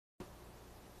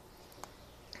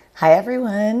Hi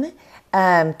everyone.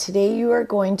 Today you are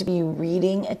going to be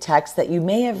reading a text that you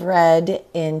may have read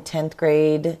in 10th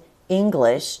grade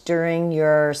English during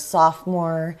your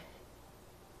sophomore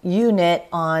unit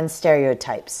on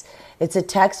stereotypes. It's a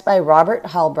text by Robert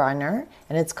Heilbroner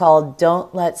and it's called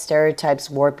Don't Let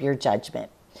Stereotypes Warp Your Judgment.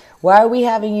 Why are we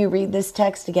having you read this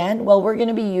text again? Well, we're going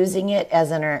to be using it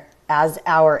as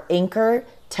our anchor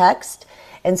text.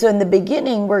 And so in the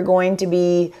beginning, we're going to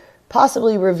be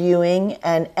possibly reviewing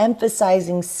and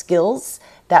emphasizing skills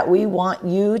that we want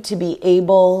you to be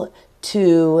able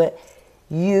to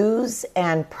use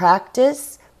and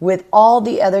practice with all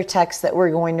the other texts that we're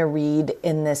going to read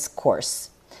in this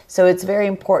course. So it's very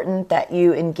important that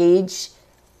you engage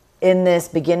in this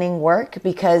beginning work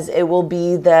because it will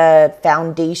be the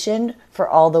foundation for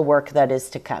all the work that is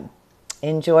to come.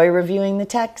 Enjoy reviewing the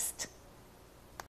text.